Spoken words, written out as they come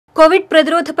Covid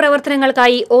പ്രതിരോധ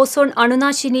പ്രവർത്തനങ്ങൾക്കായി ozone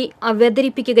അണുനാശിനി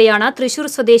അവതരിപ്പിക്കുകയാണ് തൃശൂർ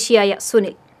സ്വദേശിയായ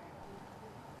സുനിൽ.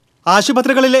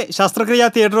 ആശുപത്രികളിലെ ശസ്ത്രക്രിയാ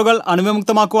തിയേറ്ററുകൾ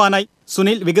അണുവിമുക്തമാക്കുവാനായി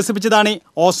സുനിൽ വികസിപ്പിച്ചതാണ്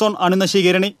ഓസോൺ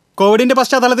അണുനശീകരണി. കോവിഡിന്റെ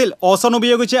പശ്ചാത്തലത്തിൽ ഓസോൺ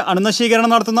ഉപയോഗിച്ച്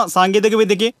അണുനശീകരണം നടത്തുന്ന സാങ്കേതിക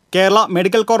വിദ്യയ്ക്ക് കേരള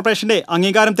മെഡിക്കൽ കോർപ്പറേഷന്റെ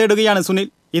അംഗീകാരം തേടുകയാണ് സുനിൽ.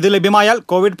 ഇത് ലഭ്യമായാൽ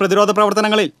കോവിഡ് പ്രതിരോധ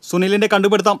പ്രവർത്തനങ്ങളിൽ സുനിലിന്റെ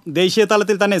കണ്ടുപിടുത്തം ദേശീയ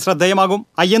തലത്തിൽ തന്നെ ശ്രദ്ധേയമാകും.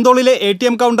 അയ്യന്തോളിലെ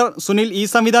ATM കൗണ്ടർ സുനിൽ ഈ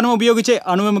സംവിധാനം ഉപയോഗിച്ച്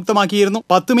അണുവിമുക്തമാക്കിയിരുന്നു.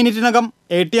 10 മിനിറ്റിനകം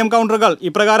ATM കൗണ്ടറുകൾ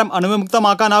ഇപ്രകാരം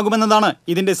അണുവിമുക്തമാക്കാനാകുമെന്നതാണ്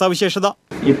ഇതിന്റെ സവിശേഷത.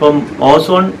 ഇപ്പം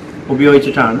ഓസോൺ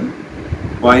ഉപയോഗിച്ചിട്ടാണ്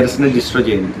വൈറസിനെ ഡിസ്ട്രോയ്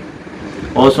ചെയ്യുന്നത്.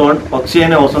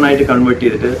 ഓക്സിജനെ ഓസോണായിട്ട് കൺവേർട്ട്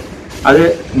ചെയ്തിട്ട് അത്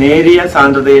നേരിയ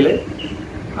സാന്ദ്രതയിൽ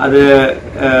അത്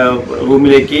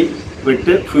റൂമിലേക്ക്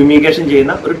വിട്ട് ഫ്യൂമിഗേഷൻ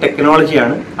ചെയ്യുന്ന ഒരു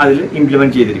ടെക്നോളജിയാണ് അതിൽ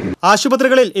ഇംപ്ലിമെന്റ് ചെയ്തിരിക്കുന്നത്.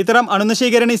 ആശുപത്രികളിൽ ഇത്തരം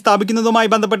അണുനശീകരണി സ്ഥാപിക്കുന്നതുമായി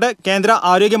ബന്ധപ്പെട്ട് കേന്ദ്ര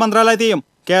ആരോഗ്യ മന്ത്രാലയത്തെയും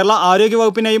കേരള ആരോഗ്യ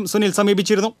വകുപ്പിനെയും സുനിൽ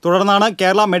സമീപിച്ചിരുന്നു. തുടർന്നാണ്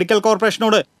കേരള മെഡിക്കൽ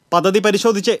കോർപ്പറേഷനോട് പദ്ധതി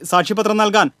പരിശോധിച്ച് സാക്ഷ്യപത്രം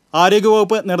നൽകാൻ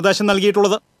ആരോഗ്യവകുപ്പ് നിർദ്ദേശം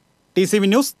നൽകിയിട്ടുള്ളത്. TCV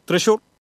news, Thrissur.